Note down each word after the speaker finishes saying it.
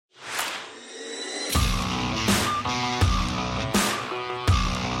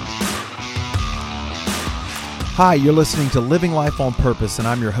Hi, you're listening to Living Life on Purpose, and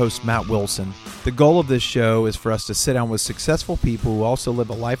I'm your host, Matt Wilson. The goal of this show is for us to sit down with successful people who also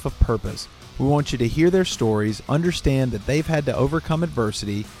live a life of purpose. We want you to hear their stories, understand that they've had to overcome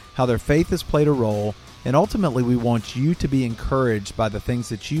adversity, how their faith has played a role, and ultimately we want you to be encouraged by the things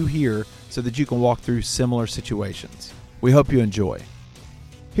that you hear so that you can walk through similar situations. We hope you enjoy.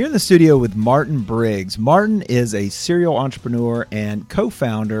 Here in the studio with Martin Briggs. Martin is a serial entrepreneur and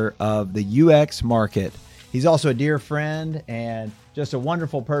co-founder of the UX Market. He's also a dear friend and just a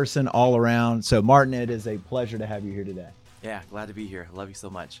wonderful person all around. So, Martin, it is a pleasure to have you here today. Yeah, glad to be here. I love you so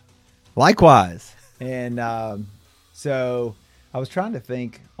much. Likewise. And so I was trying to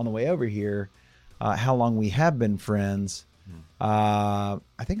think on the way over here how long we have been friends. I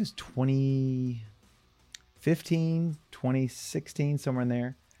think it's 2015, 2016, somewhere in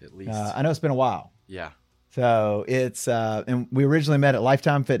there. At least. I know it's been a while. Yeah. So it's, and we originally met at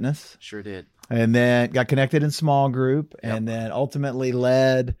Lifetime Fitness. Sure did. And then got connected in small group, Yep. and then ultimately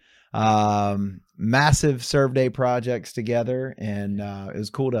led massive Serve Day projects together. And it was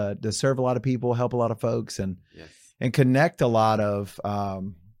cool to serve a lot of people, help a lot of folks, and connect a lot of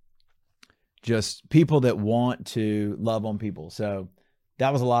just people that want to love on people. So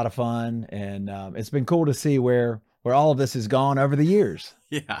that was a lot of fun, and it's been cool to see where all of this has gone over the years.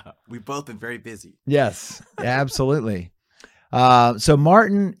 Yeah, we've both been very busy. Yes, absolutely. So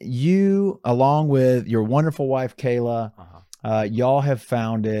Martin, you, along with your wonderful wife, Kayla, y'all have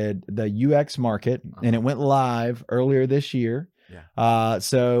founded the UX Market, and it went live earlier this year. Yeah.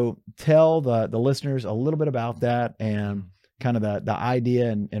 So tell the listeners a little bit about that and kind of the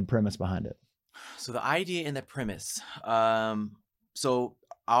idea and premise behind it. So the idea and the premise. So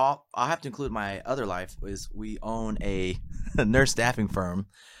I'll have to include my other life is we own a nurse staffing firm,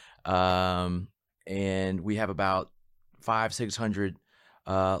 and we have about 500-600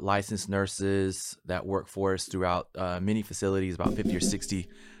 licensed nurses that work for us throughout many facilities, about 50 or 60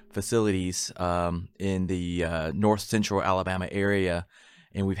 facilities in the north central Alabama area,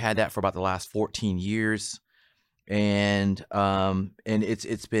 and we've had that for about the last 14 years, and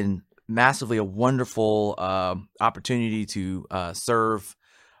it's been massively a wonderful opportunity to serve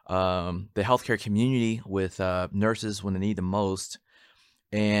the healthcare community with nurses when they need the most.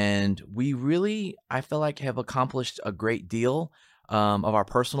 And we really, I feel like, have accomplished a great deal of our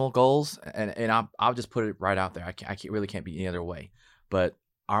personal goals. And I'll just put it right out there. I can't be any other way. But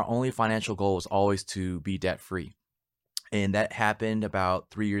our only financial goal is always to be debt free. And that happened about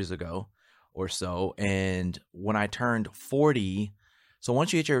 3 years ago or so. And when I turned 40, so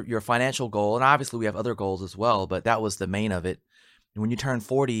once you hit your financial goal, and obviously we have other goals as well, but that was the main of it. And when you turn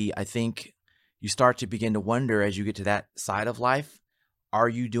 40, I think you start to begin to wonder as you get to that side of life, are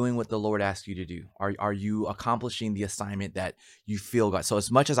you doing what the Lord asked you to do? Are you accomplishing the assignment that you feel God? So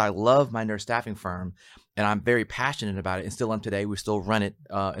as much as I love my nurse staffing firm and I'm very passionate about it and still am today, we still run it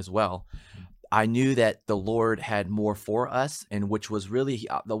as well. I knew that the Lord had more for us, and which was really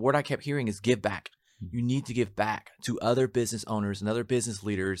the word I kept hearing is give back. You need to give back to other business owners and other business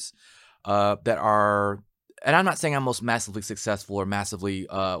leaders that are, and I'm not saying I'm most massively successful or massively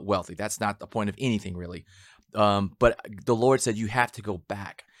wealthy. That's not the point of anything really. But the Lord said you have to go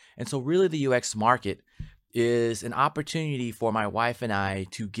back. And so really the UX Market is an opportunity for my wife and I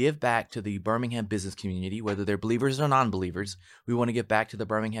to give back to the Birmingham business community, whether they're believers or non-believers. We want to give back to the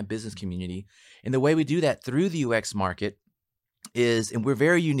Birmingham business community. And the way we do that through the UX Market is, and we're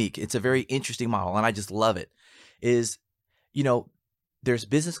very unique, it's a very interesting model, and I just love it, is, there's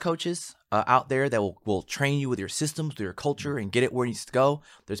business coaches out there that will train you with your systems, with your culture, and get it where it needs to go.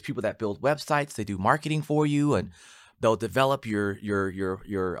 There's people that build websites, they do marketing for you, and they'll develop your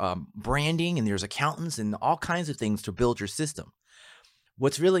branding, and there's accountants and all kinds of things to build your system.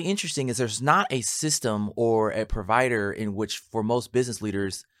 What's really interesting is there's not a system or a provider in which, for most business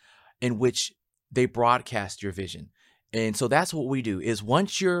leaders, in which they broadcast your vision. And so that's what we do is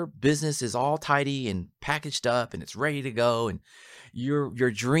once your business is all tidy and packaged up and it's ready to go and your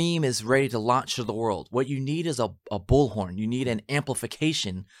dream is ready to launch to the world, what you need is a bullhorn. You need an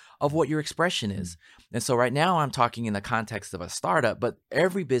amplification of what your expression is. And so right now I'm talking in the context of a startup, but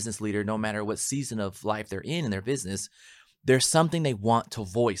every business leader, no matter what season of life they're in their business, there's something they want to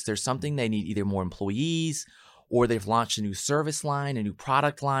voice. There's something they need, either more employees or they've launched a new service line, a new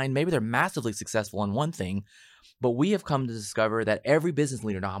product line. Maybe they're massively successful in one thing. But we have come to discover that every business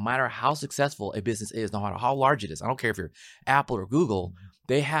leader, no matter how successful a business is, no matter how large it is, I don't care if you're Apple or Google,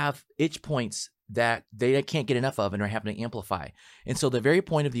 they have itch points that they can't get enough of and are having to amplify. And so the very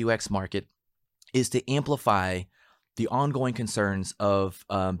point of the UX Market is to amplify the ongoing concerns of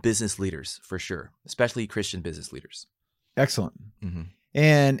business leaders, for sure, especially Christian business leaders. Excellent. Mm-hmm.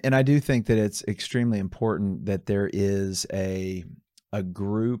 And I do think that it's extremely important that there is a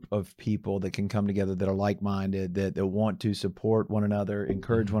group of people that can come together that are like-minded, that want to support one another,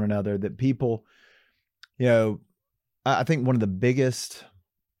 encourage one another, that people, I think one of the biggest,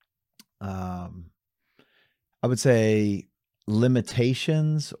 I would say,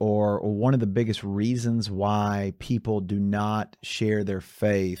 limitations or one of the biggest reasons why people do not share their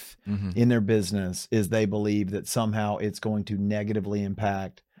faith in their business is they believe that somehow it's going to negatively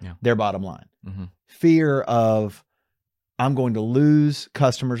impact their bottom line. Fear of, I'm going to lose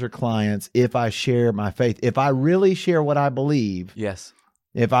customers or clients if I share my faith. If I really share what I believe,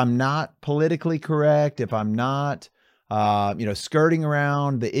 if I'm not politically correct, if I'm not skirting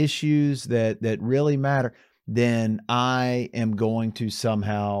around the issues that really matter, then I am going to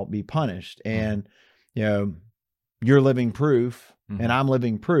somehow be punished. And, you're living proof and I'm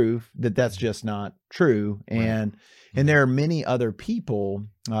living proof that that's just not true. And there are many other people,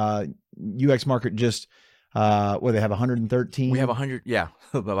 UX Market just, they have 113? We have 100,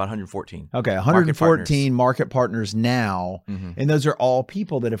 about 114. Okay, 114 market partners now. And those are all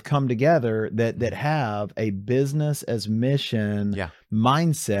people that have come together that have a business as mission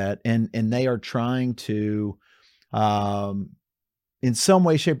mindset, and they are trying to, in some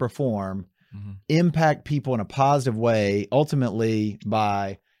way, shape, or form, impact people in a positive way, ultimately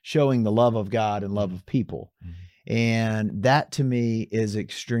by showing the love of God and love of people. And that to me is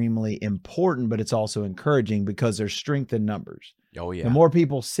extremely important, but it's also encouraging because there's strength in numbers. Oh yeah. The more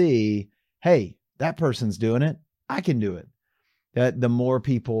people see, hey, that person's doing it, I can do it. That the more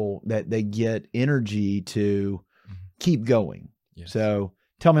people that they get energy to keep going. So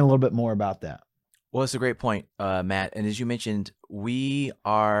tell me a little bit more about that. Well, it's a great point, Matt. And as you mentioned, we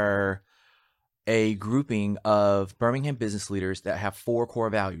are a grouping of Birmingham business leaders that have 4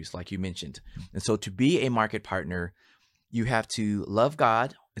 core values, like you mentioned. And so to be a market partner, you have to love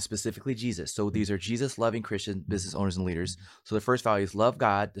God, and specifically Jesus. So these are Jesus-loving Christian business owners and leaders. So the first value is love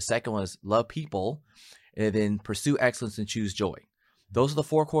God. The second one is love people, and then pursue excellence and choose joy. Those are the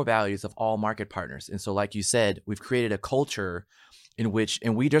 4 core values of all market partners. And so like you said, we've created a culture in which,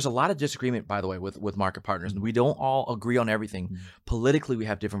 there's a lot of disagreement, by the way, with market partners, and we don't all agree on everything. Politically, we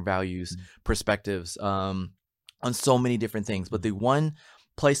have different values, perspectives, on so many different things. But the one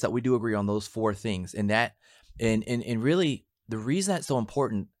place that we do agree on, those 4 things, and really the reason that's so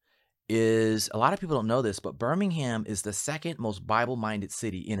important is a lot of people don't know this, but Birmingham is the second most Bible-minded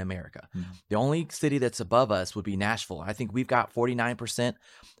city in America. The only city that's above us would be Nashville. I think we've got 49%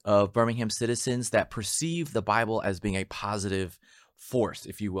 of Birmingham citizens that perceive the Bible as being a positive force,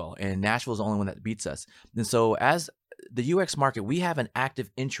 if you will, and Nashville is the only one that beats us. And so as the UX Market, we have an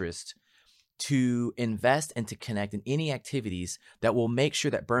active interest to invest and to connect in any activities that will make sure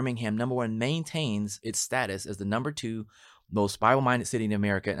that Birmingham, number one, maintains its status as the number 2 most Bible-minded city in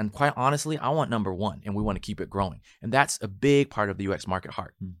America. And quite honestly, I want number 1, and we want to keep it growing. And that's a big part of the UX Market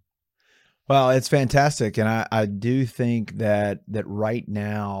heart. Well, it's fantastic. And I do think that right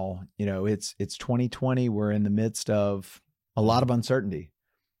now, it's 2020. We're in the midst of a lot of uncertainty.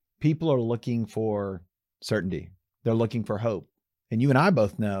 People are looking for certainty. They're looking for hope. And you and I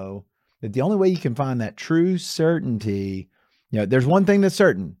both know that the only way you can find that true certainty, there's one thing that's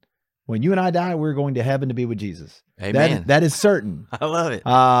certain. When you and I die, we're going to heaven to be with Jesus. Amen. That is certain. I love it.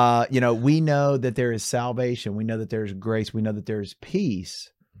 We know that there is salvation. We know that there's grace. We know that there's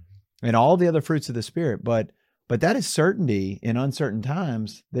peace and all the other fruits of the Spirit. But that is certainty in uncertain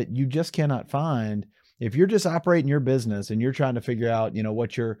times that you just cannot find. If you're just operating your business and you're trying to figure out,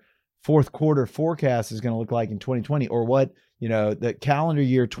 what your fourth quarter forecast is going to look like in 2020, or what, the calendar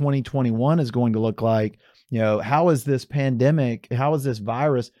year 2021 is going to look like, how is this pandemic, how is this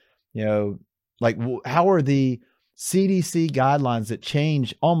virus, how are the CDC guidelines that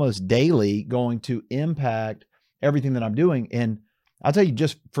change almost daily going to impact everything that I'm doing? And I'll tell you,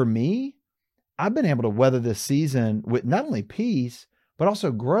 just for me, I've been able to weather this season with not only peace, but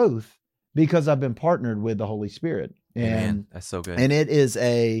also growth, because I've been partnered with the Holy Spirit. And Amen. That's so good. And it is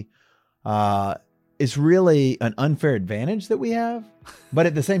it's really an unfair advantage that we have, but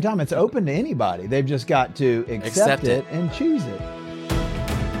at the same time, it's open to anybody. They've just got to accept it and choose it.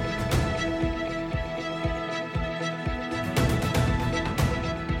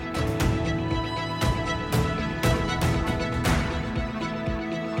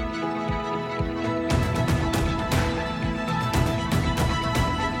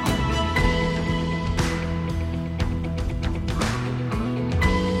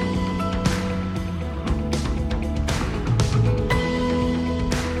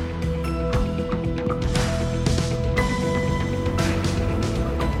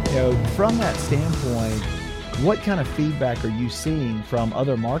 From that standpoint, What kind of feedback are you seeing from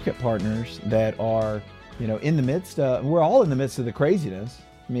other market partners that are, in the midst of, we're all in the midst of the craziness.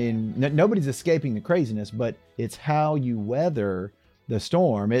 I mean, nobody's escaping the craziness, but it's how you weather the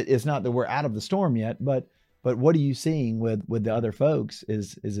storm. It's not that we're out of the storm yet, but what are you seeing with the other folks?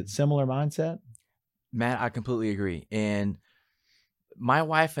 Is it similar mindset? Matt, I completely agree. And my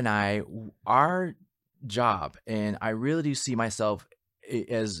wife and I, our job, and I really do see myself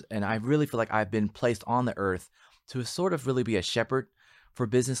and I really feel like I've been placed on the earth to sort of really be a shepherd for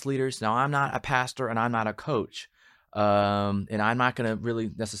business leaders. Now, I'm not a pastor and I'm not a coach. And I'm not going to really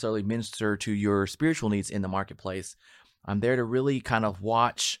necessarily minister to your spiritual needs in the marketplace. I'm there to really kind of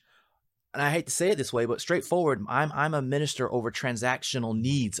watch, and I hate to say it this way, but straightforward, I'm a minister over transactional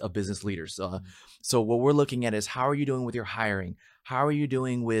needs of business leaders. So what we're looking at is, how are you doing with your hiring? How are you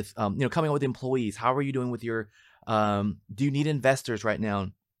doing with, coming up with employees? How are you doing with your, do you need investors right now?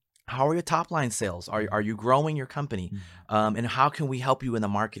 How are your top line sales? Are you growing your company? And how can we help you in the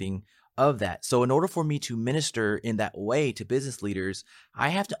marketing of that? So in order for me to minister in that way to business leaders, I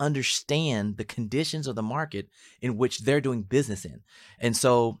have to understand the conditions of the market in which they're doing business in. And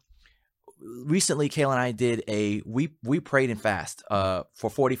so recently, Kayla and I did we prayed and fast for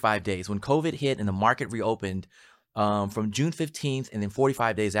 45 days. When COVID hit and the market reopened from June 15th and then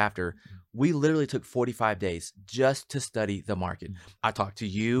 45 days after, we literally took 45 days just to study the market. I talked to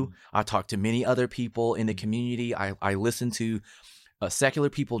you. I talked to many other people in the community. I listened to secular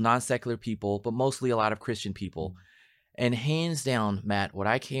people, non-secular people, but mostly a lot of Christian people. And hands down, Matt, what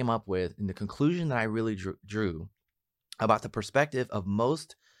I came up with and the conclusion that I really drew about the perspective of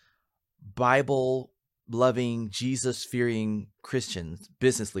most Bible-loving, Jesus-fearing Christians,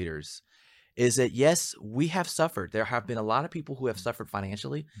 business leaders, is that yes, we have suffered. There have been a lot of people who have suffered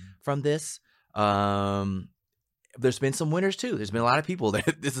financially from this. There's been some winners too. There's been a lot of people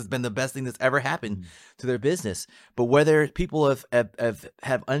that this has been the best thing that's ever happened to their business. But whether people have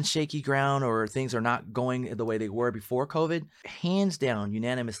unshaky ground or things are not going the way they were before COVID, hands down,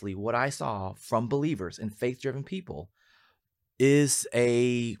 unanimously, what I saw from believers and faith-driven people is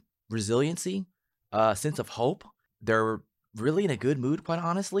a resiliency, a sense of hope. They're really in a good mood, quite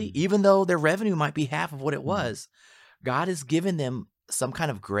honestly, even though their revenue might be half of what it was. God has given them some kind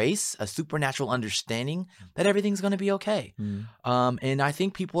of grace, a supernatural understanding that everything's going to be okay. And I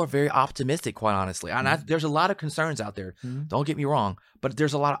think people are very optimistic, quite honestly. And there's a lot of concerns out there. Don't get me wrong, but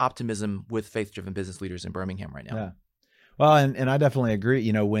there's a lot of optimism with faith-driven business leaders in Birmingham right now. Yeah. Well, and I definitely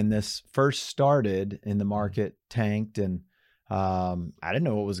agree. When this first started and the market tanked, and I didn't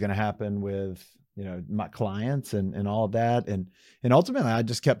know what was going to happen with my clients and all of that. And ultimately I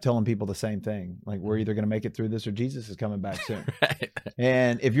just kept telling people the same thing. Like, we're either going to make it through this or Jesus is coming back soon. Right.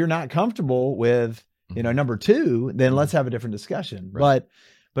 And if you're not comfortable with, number two, then let's have a different discussion. Right.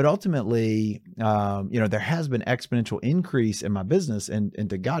 But ultimately, there has been exponential increase in my business, and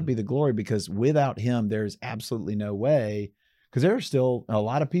to God be the glory, because without him, there's absolutely no way, because there are still a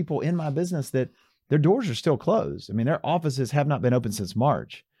lot of people in my business that their doors are still closed. I mean, their offices have not been open since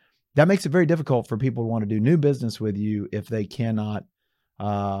March. That makes it very difficult for people to want to do new business with you if they cannot,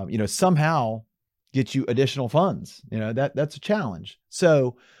 somehow get you additional funds. That's a challenge.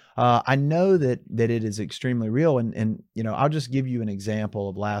 So I know that it is extremely real. And I'll just give you an example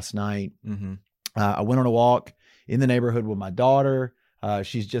of last night. I went on a walk in the neighborhood with my daughter.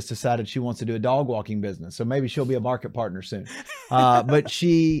 She's just decided she wants to do a dog walking business. So maybe she'll be a market partner soon. But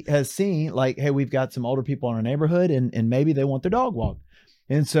she has seen, like, hey, we've got some older people in our neighborhood and maybe they want their dog walked.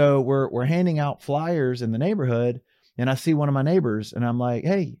 And so we're handing out flyers in the neighborhood, and I see one of my neighbors and I'm like,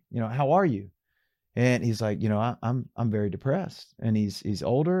 hey, how are you? And he's like, I'm very depressed. And he's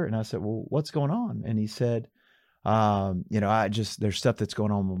older. And I said, well, what's going on? And he said, there's stuff that's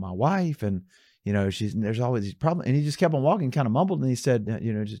going on with my wife, and there's always these problems. And he just kept on walking, kind of mumbled, and he said,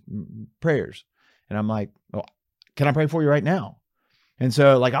 just prayers. And I'm like, well, can I pray for you right now? And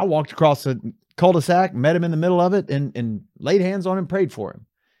so, like, I walked across the cul-de-sac, met him in the middle of it, and laid hands on him, prayed for him.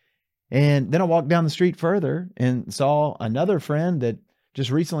 And then I walked down the street further and saw another friend that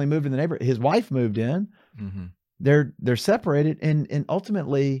just recently moved in the neighborhood. His wife moved in. They're separated, and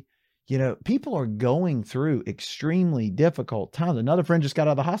ultimately, people are going through extremely difficult times. Another friend just got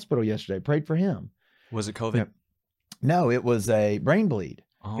out of the hospital yesterday. Prayed for him. Was it COVID? No, it was a brain bleed.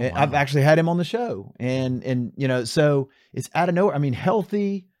 Oh, wow. I've actually had him on the show, and so it's out of nowhere. I mean,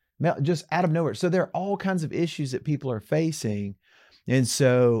 healthy, just out of nowhere. So there are all kinds of issues that people are facing, and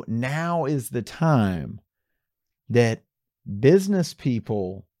so now is the time that business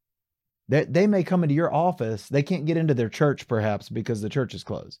people, that they may come into your office, they can't get into their church perhaps because the church is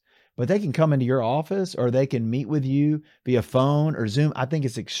closed, but they can come into your office or they can meet with you via phone or Zoom. I think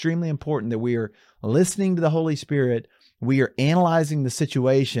it's extremely important that we are listening to the Holy Spirit. We are analyzing the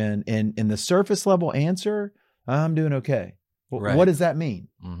situation, and in the surface level answer, I'm doing okay. Right. What does that mean?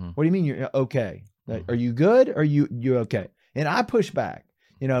 Mm-hmm. What do you mean you're okay? Mhm. Are you good? Or you okay? And I push back,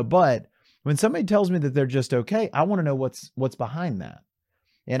 but when somebody tells me that they're just okay, I want to know what's behind that.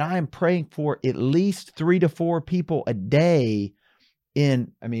 And I am praying for at least 3 to 4 people a day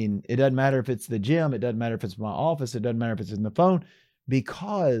it doesn't matter if it's the gym, it doesn't matter if it's my office, it doesn't matter if it's in the phone,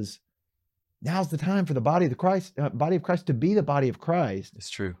 because now's the time for the body of Christ to be the body of Christ. It's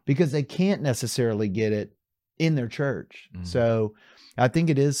true. Because they can't necessarily get it in their church. Mhm. So I think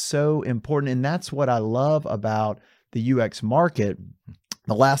it is so important. And that's what I love about the UX market.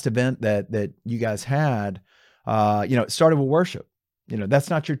 The last event that you guys had, it started with worship. That's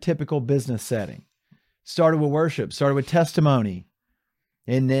not your typical business setting. Started with worship, started with testimony.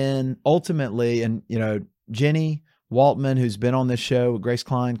 And then ultimately, Jenny Waltman, who's been on this show, Grace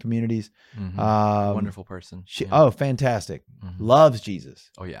Klein Communities. Mm-hmm. Wonderful person. Fantastic. Mm-hmm. Loves Jesus.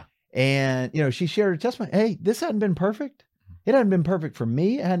 Oh, yeah. And, she shared her testimony. Hey, this hadn't been perfect. It hadn't been perfect for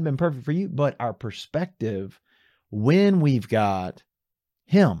me. It hadn't been perfect for you. But our perspective, when we've got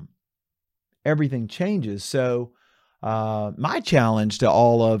Him, everything changes. So my challenge to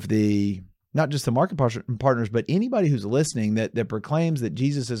all of not just the market partners, but anybody who's listening that proclaims that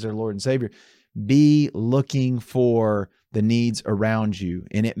Jesus is their Lord and Savior, be looking for the needs around you.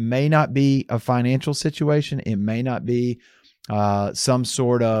 And it may not be a financial situation. It may not be some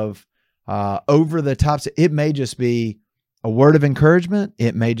sort of over the top. It may just be a word of encouragement.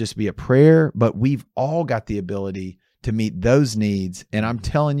 It may just be a prayer, but we've all got the ability to meet those needs. And I'm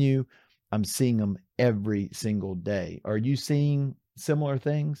telling you, I'm seeing them every single day. Are you seeing similar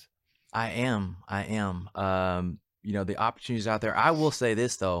things? I am. The opportunities out there. I will say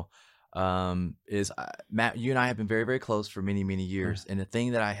this though, is Matt, you and I have been very, very close for many, many years. And the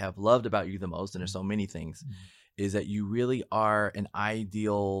thing that I have loved about you the most, and there's so many things, is that you really are an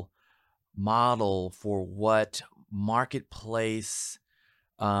ideal model for what marketplace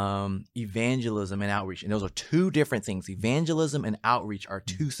evangelism and outreach. And those are two different things. Evangelism and outreach are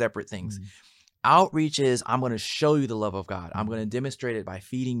two separate things. Outreach is, I'm going to show you the love of God. I'm going to demonstrate it by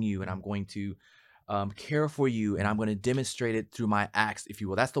feeding you, and I'm going to care for you, and I'm going to demonstrate it through my acts, if you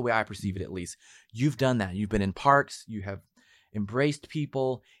will. That's the way I perceive it, at least. You've done that. You've been in parks. You have embraced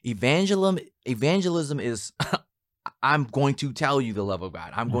people. Evangelism is, I'm going to tell you the love of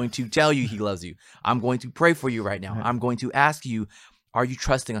God. I'm going to tell you He loves you. I'm going to pray for you right now. I'm going to ask you, are you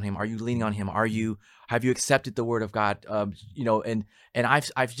trusting on Him? Are you leaning on Him? Have you accepted the word of God? And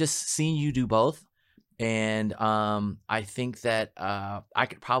I've just seen you do both. And I think that I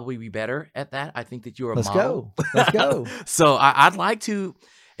could probably be better at that. I think that you're a model. Let's go. So I'd like to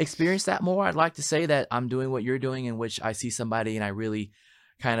experience that more. I'd like to say that I'm doing what you're doing, in which I see somebody and I really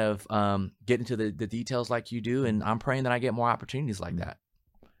kind of get into the details like you do. And I'm praying that I get more opportunities like that.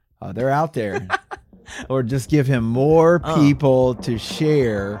 They're out there. Or just give Him more people to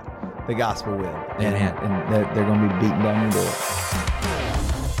share the gospel with. And they're going to be beating down your door.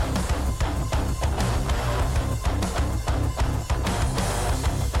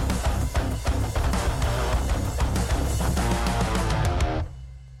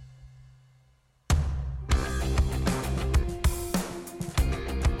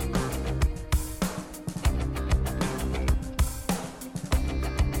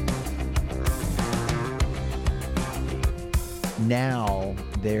 Now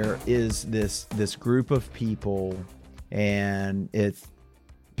there is this group of people, and it's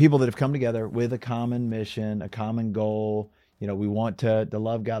people that have come together with a common mission, a common goal. We want to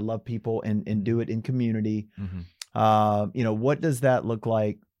love God, love people, and do it in community. Mm-hmm. What does that look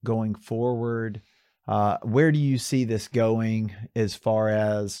like going forward? Where do you see this going as far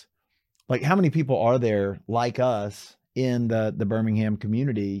as, like, how many people are there like us in the Birmingham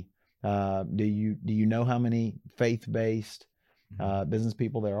community? Do you know how many faith-based business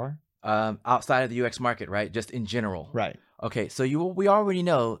people there are? Outside of the UX market, right? Just in general. Right. Okay. So we already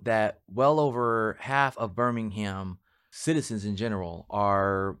know that well over half of Birmingham citizens in general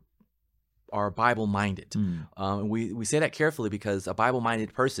are Bible minded. We say that carefully, because a Bible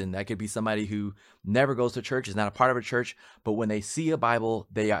minded person, that could be somebody who never goes to church, is not a part of a church, but when they see a Bible,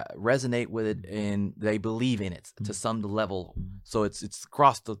 they resonate with it and they believe in it to some level. So it's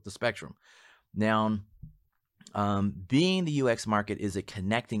across the spectrum. Now, being the UX market is a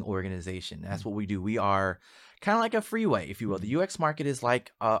connecting organization. That's what we do. We are kind of like a freeway, if you will. The UX market is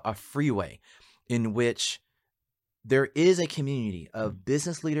like a freeway in which there is a community of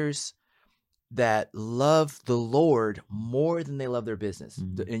business leaders, that love the Lord more than they love their business.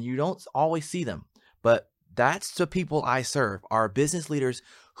 Mhm. And you don't always see them, but that's the people I serve, are business leaders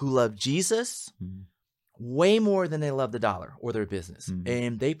who love Jesus Mhm. way more than they love the dollar or their business. Mhm.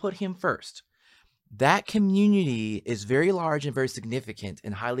 And they put him first. That community is very large and very significant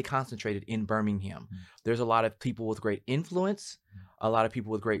and highly concentrated in Birmingham. Mhm. There's a lot of people with great influence, a lot of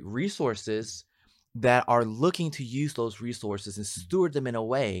people with great resources that are looking to use those resources and steward them in a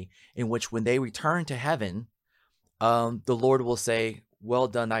way in which when they return to heaven, the Lord will say, well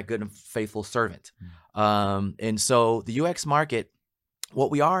done, thy good and faithful servant. And so the UX market,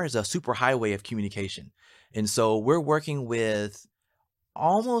 what we are is a super highway of communication. And so we're working with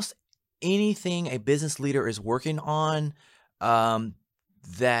almost anything a business leader is working on, so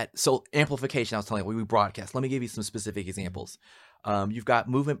amplification, I was telling you, we broadcast. Let me give you some specific examples. You've got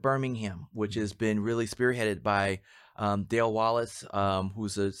Movement Birmingham, which has been really spearheaded by Dale Wallace,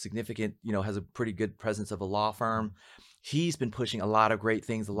 who's a significant, has a pretty good presence of a law firm. He's been pushing a lot of great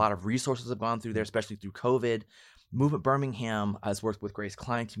things. A lot of resources have gone through there, especially through COVID. Movement Birmingham has worked with Grace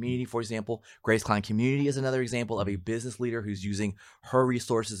Klein Community, for example. Grace Klein Community is another example of a business leader who's using her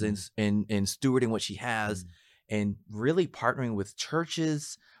resources in stewarding what she has and really partnering with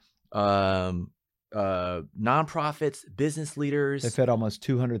churches, nonprofits, business leaders. They fed almost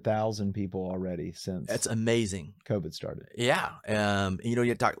 200,000 people already since That's amazing. COVID started. Yeah.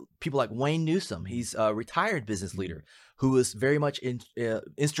 You talk people like Wayne Newsom. He's a retired business leader who was very much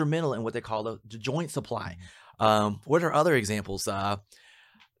instrumental in what they call the joint supply. What are other examples?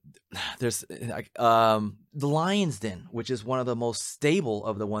 There's the Lion's Den, which is one of the most stable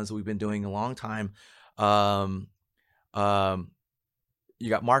of the ones that we've been doing a long time. You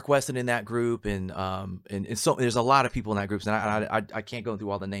got Mark Weston in that group, and so there's a lot of people in that group, and I can't go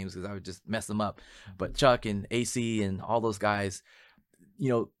through all the names because I would just mess them up. But Chuck and AC and all those guys,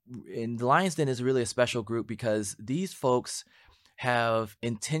 and the Lion's Den is really a special group because these folks have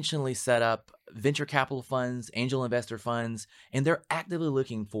intentionally set up venture capital funds, angel investor funds, and they're actively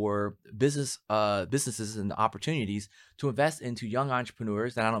looking for businesses and opportunities to invest into young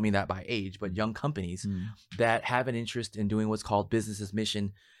entrepreneurs. And I don't mean that by age, but young companies that have an interest in doing what's called business as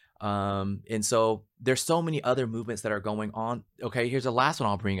mission. And so there's so many other movements that are going on. Okay, here's the last one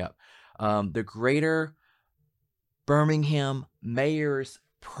I'll bring up. The Greater Birmingham Mayor's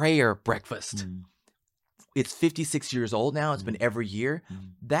Prayer Breakfast. It's 56 years old now. It's been every year.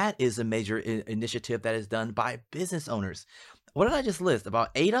 That is a major initiative that is done by business owners. What did I just list? About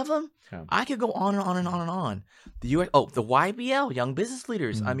 8 of them? Yeah. I could go on and on and on and on. The YBL, Young Business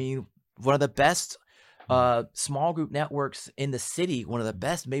Leaders. I mean, one of the best small group networks in the city, one of the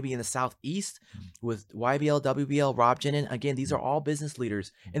best maybe in the Southeast with YBL, WBL, Rob Jenin. Again, these are all business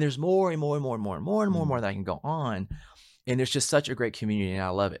leaders. And there's more and more and more and more and more and more that I can go on. And there's just such a great community, and I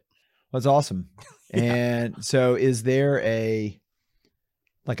love it. That's awesome. And so is there a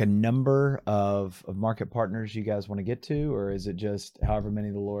number of market partners you guys want to get to, or is it just however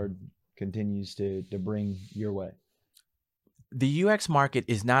many the Lord continues to bring your way? The UX market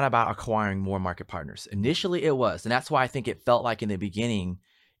is not about acquiring more market partners. Initially it was, and that's why I think it felt like in the beginning,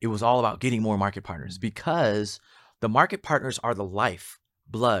 it was all about getting more market partners, because the market partners are the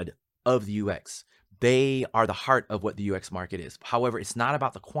lifeblood of the UX. They are the heart of what the UX market is. However, it's not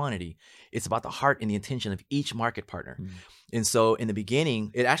about the quantity. It's about the heart and the intention of each market partner. And so in the beginning,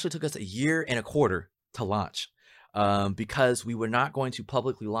 it actually took us 1.25 years to launch because we were not going to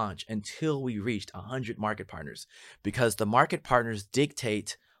publicly launch until we reached 100 market partners, because the market partners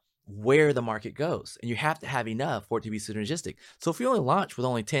dictate where the market goes, and you have to have enough for it to be synergistic. So if you only launch with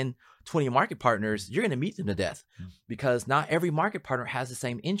only 10, 20 market partners, you're going to meet them to death because not every market partner has the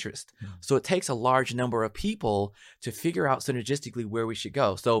same interest. So it takes a large number of people to figure out synergistically where we should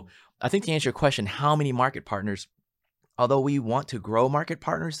go. So I think to answer your question, how many market partners, although we want to grow market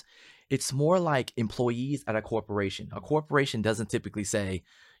partners, it's more like employees at a corporation. A corporation doesn't typically say,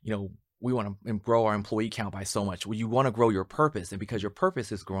 we want to grow our employee count by so much. Well, you want to grow your purpose. And because your purpose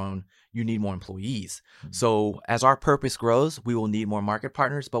has grown, you need more employees. So as our purpose grows, we will need more market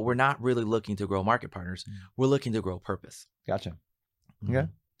partners, but we're not really looking to grow market partners. We're looking to grow purpose. Gotcha. Okay.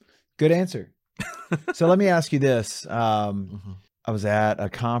 Good answer. So let me ask you this. I was at a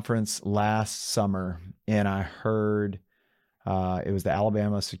conference last summer and I heard it was the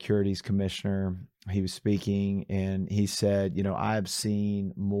Alabama Securities Commissioner. He was speaking and he said, I've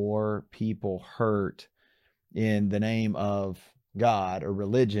seen more people hurt in the name of God or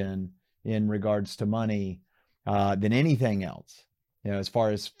religion in regards to money than anything else, as far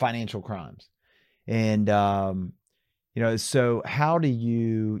as financial crimes. And, so how do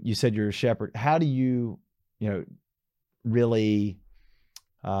you said you're a shepherd, how do you, really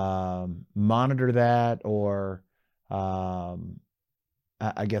monitor that, or I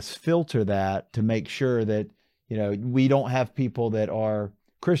guess filter that to make sure that, we don't have people that are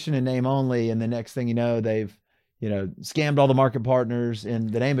Christian in name only, and the next thing you know, they've, scammed all the market partners in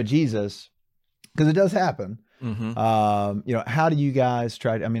the name of Jesus, because it does happen. Mm-hmm. How do you guys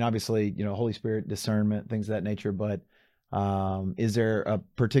try to, obviously, Holy Spirit, discernment, things of that nature, but is there a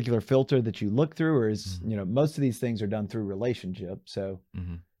particular filter that you look through, or is, most of these things are done through relationship? So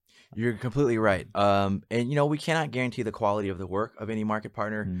you're completely right. And we cannot guarantee the quality of the work of any market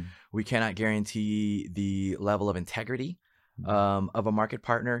partner. We cannot guarantee the level of integrity of a market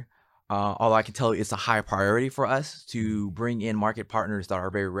partner. Although I can tell you it's a high priority for us to bring in market partners that are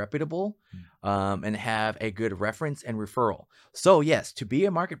very reputable and have a good reference and referral. So yes, to be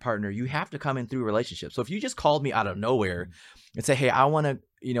a market partner, you have to come in through relationships. So if you just called me out of nowhere and say, hey, I want to,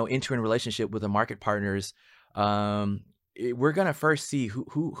 enter in a relationship with the market partners, we're going to first see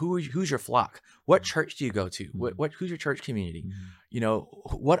who's your flock. What church do you go to? Who's your church community?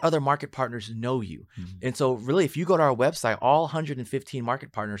 What other market partners know you? And so really, if you go to our website, all 115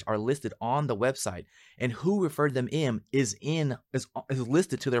 market partners are listed on the website, and who referred them in is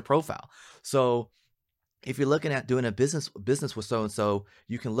listed to their profile. So if you're looking at doing a business with so-and-so,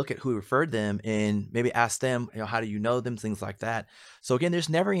 you can look at who referred them and maybe ask them, how do you know them? Things like that. So again, there's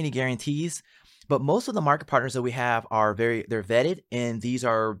never any guarantees. But most of the market partners that we have they're vetted, and these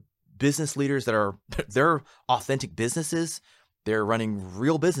are business leaders that they're authentic businesses. They're running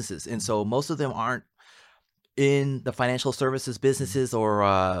real businesses. And so most of them aren't in the financial services businesses or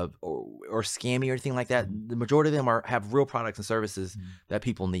scammy or anything like that. The majority of them have real products and services that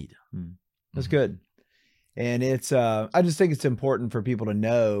people need. That's good. And it's, I just think it's important for people to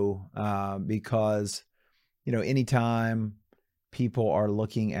know, because, anytime people are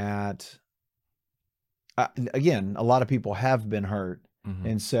looking at, again, a lot of people have been hurt.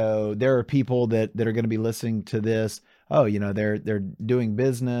 And so there are people that are going to be listening to this. Oh, they're doing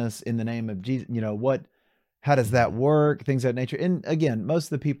business in the name of Jesus. How does that work? Things of that nature. And again, most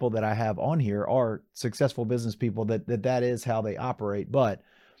of the people that I have on here are successful business people that is how they operate. But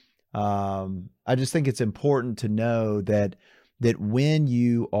I just think it's important to know that when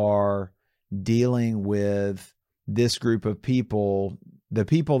you are dealing with this group of people, the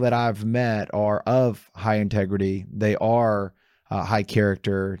people that I've met are of high integrity. They are high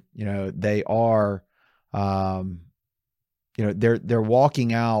character. They are, they're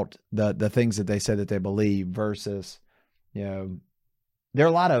walking out the things that they say that they believe versus, there are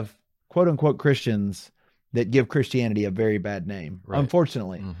a lot of quote unquote Christians that give Christianity a very bad name, right,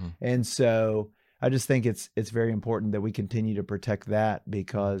 unfortunately. And so I just think it's very important that we continue to protect that,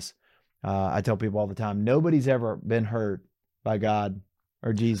 because I tell people all the time, nobody's ever been hurt by God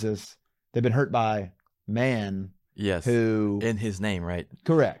or Jesus. They've been hurt by man. Yes. Who in his name, right?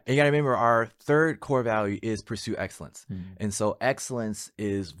 Correct. And you got to remember, our third core value is pursue excellence. And so excellence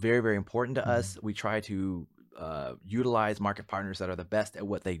is very, very important to us. We try to utilize market partners that are the best at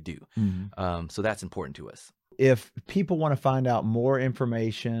what they do. So that's important to us. If people want to find out more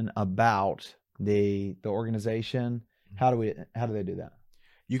information about the organization, how do they do that?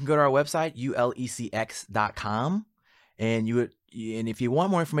 You can go to our website, ulecx.com, and if you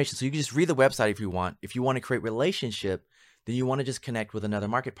want more information, so you can just read the website if you want. If you want to create relationship, then you want to just connect with another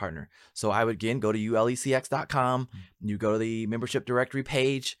market partner. So I would, again, go to ulecx.com. You go to the membership directory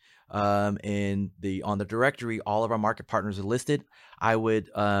page, and on the directory, all of our market partners are listed. I would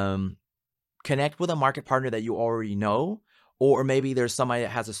connect with a market partner that you already know, or maybe there's somebody that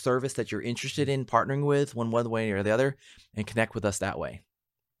has a service that you're interested in partnering with one way or the other, and connect with us that way.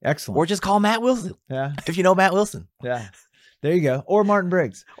 Excellent. Or just call Matt Wilson. Yeah. If you know Matt Wilson. Yeah. There you go. Or Martin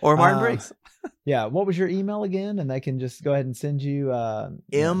Briggs. Briggs. Yeah. What was your email again? And they can just go ahead and send you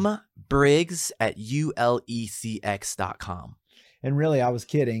mbriggs@ulecx.com. And really, I was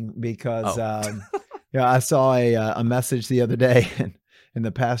kidding because I saw a message the other day, and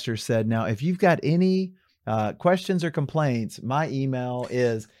the pastor said, "Now, if you've got any questions or complaints, my email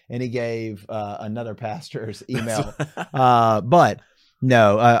is," and he gave another pastor's email. But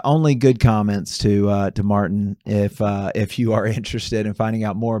no, only good comments to Martin if you are interested in finding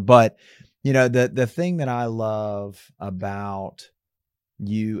out more. But the thing that I love about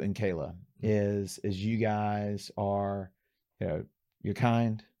you and Kayla is you guys are, you're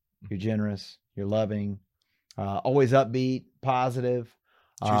kind, you're generous, you're loving, always upbeat, positive.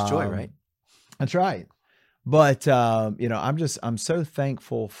 Choose joy, right? That's right. But I'm so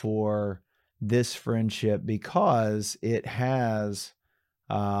thankful for this friendship, because it has,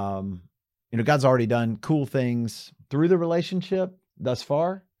 God's already done cool things through the relationship thus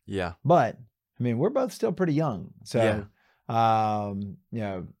far. Yeah. But we're both still pretty young. So,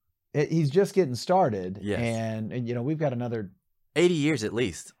 He's just getting started. Yes. And we've got another 80 years at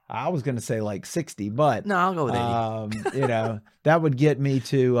least. I was going to say like 60, but no, I'll go with 80. That would get me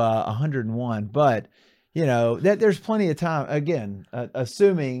to 101. But that there's plenty of time. Again,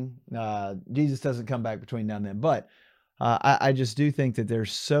 assuming Jesus doesn't come back between now and then. But I just do think that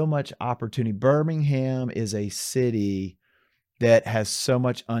there's so much opportunity. Birmingham is a city that has so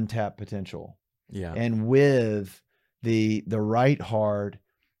much untapped potential. Yeah. And with the right heart,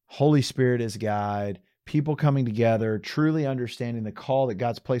 Holy Spirit as guide, people coming together, truly understanding the call that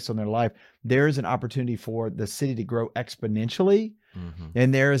God's placed on their life, there is an opportunity for the city to grow exponentially. Mm-hmm.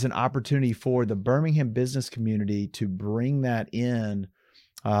 And there is an opportunity for the Birmingham business community to bring that in,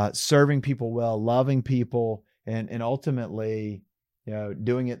 serving people well, loving people, and ultimately,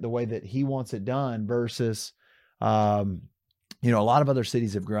 doing it the way that He wants it done versus, a lot of other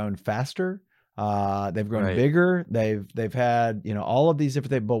cities have grown faster. They've grown bigger. They've had, all of these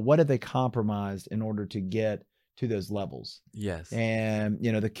different things, but what have they compromised in order to get to those levels? Yes. And,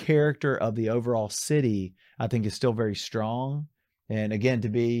 the character of the overall city, I think, is still very strong. And again, to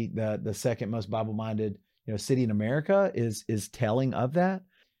be the second most Bible-minded, city in America is telling of that.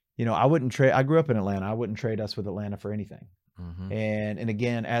 I wouldn't trade. I grew up in Atlanta. I wouldn't trade us with Atlanta for anything. Mm-hmm. And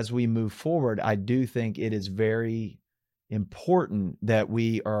again, as we move forward, I do think it is very important that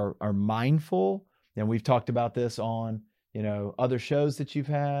we are mindful, and we've talked about this on other shows that you've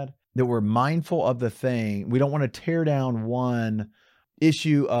had, that we're mindful of the thing. We don't want to tear down one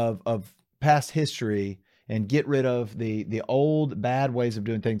issue of past history and get rid of the old bad ways of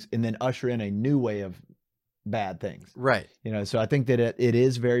doing things and then usher in a new way of bad things. Right. So I think that it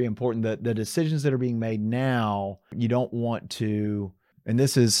is very important that the decisions that are being made now, you don't want to. And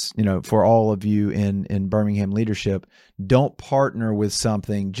this is, for all of you in Birmingham leadership, don't partner with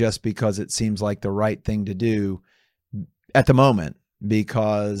something just because it seems like the right thing to do at the moment,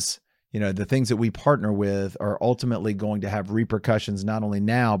 because, the things that we partner with are ultimately going to have repercussions not only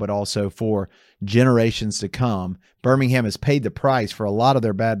now, but also for generations to come. Birmingham has paid the price for a lot of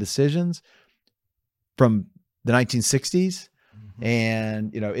their bad decisions from the 1960s. Mm-hmm.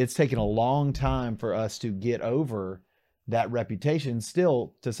 And, it's taken a long time for us to get over that reputation.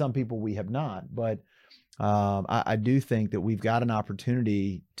 Still, to some people, we have not. But I do think that we've got an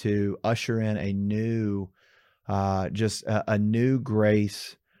opportunity to usher in a new, a new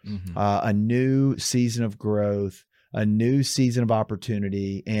grace, mm-hmm. A new season of growth, a new season of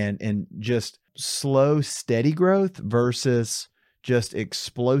opportunity, and just slow, steady growth versus just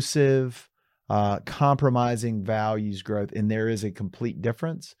explosive, compromising values growth. And there is a complete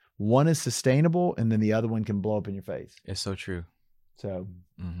difference. One is sustainable, and then the other one can blow up in your face. It's so true. So,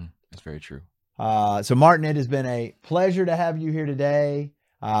 It's very true. So Martin, it has been a pleasure to have you here today.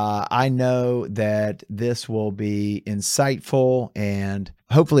 I know that this will be insightful, and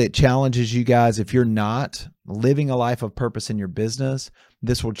hopefully it challenges you guys. If you're not living a life of purpose in your business,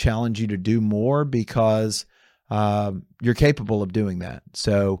 this will challenge you to do more, because you're capable of doing that.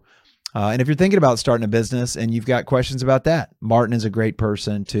 So, and if you're thinking about starting a business and you've got questions about that, Martin is a great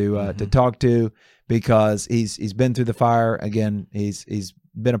person to talk to, because he's been through the fire. Again, he's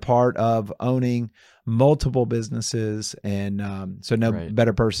been a part of owning multiple businesses, and so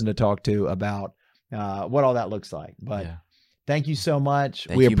better person to talk to about what all that looks like. But thank you so much.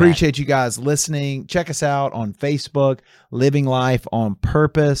 We appreciate you guys listening. Check us out on Facebook, Living Life on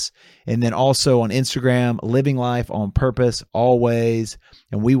Purpose, and then also on Instagram, Living Life on Purpose always.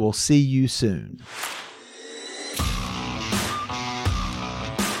 And we will see you soon.